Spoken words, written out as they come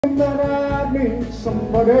That I need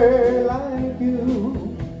somebody like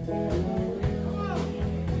you.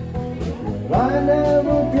 Well, I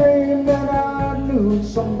never dreamed that I knew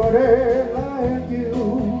somebody like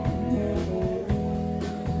you.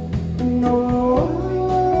 No,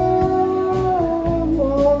 I'm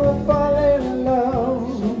gonna fall in love.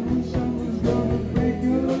 Someone's gonna break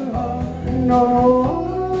your heart. No,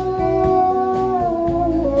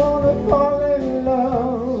 I'm gonna fall in love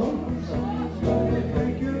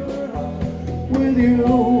with you.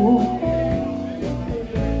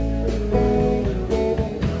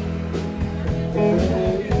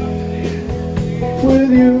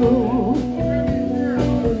 With you.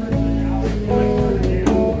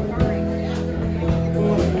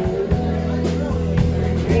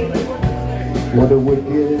 What a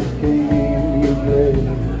wicked game you play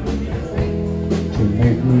to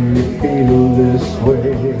make me feel this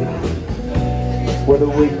way. What a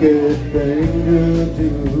wicked thing to do,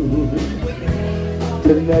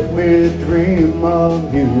 to let me dream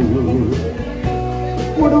of you.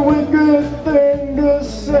 What a wicked thing to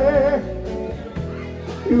say.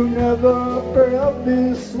 You never felt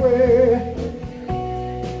this way.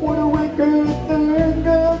 What a wicked thing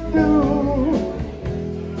to do,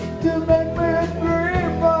 to make me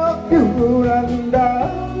dream of you. And I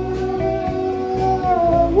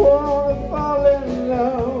wanna fall in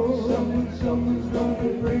love. Someone's gonna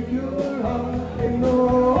break your heart. You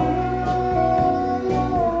know, I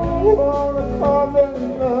wanna fall in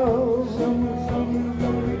love. Someone's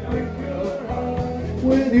gonna break your heart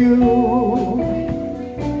with you.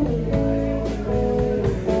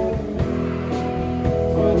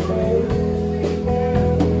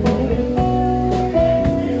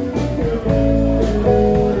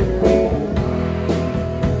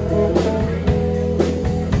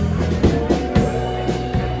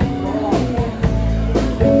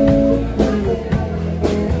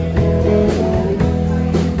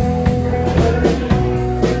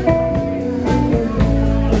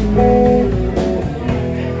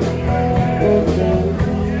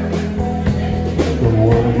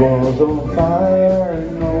 Was on fire and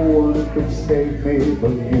no one could save me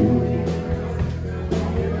but you.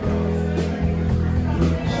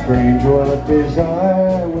 Strange what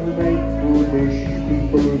desire will make foolish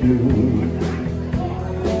people do.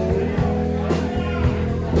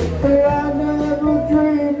 But I never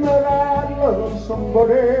dreamed that I'd love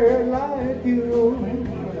somebody like you.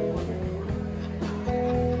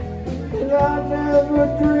 But I never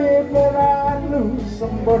dreamed that I'd lose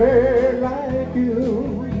somebody like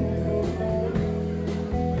you.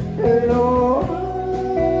 Hello,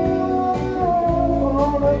 I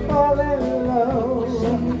wanna fall in love.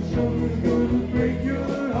 Someone's gonna break your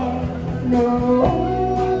heart. No,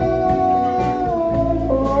 I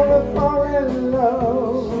wanna fall in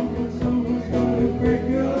love. Someone's gonna break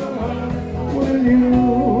your heart with you.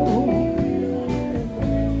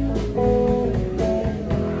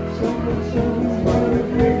 Someone's gonna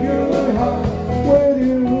break your heart with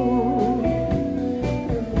you.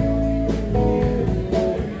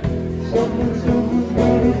 Someone's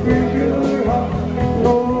gonna break your heart,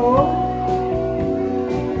 Lord.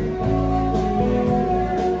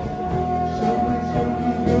 Someone's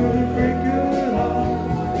gonna break your heart.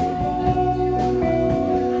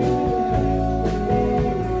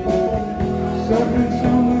 Someone's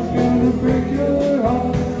gonna break your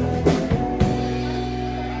heart.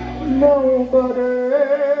 Nobody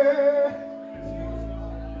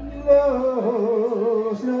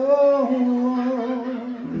loves no one.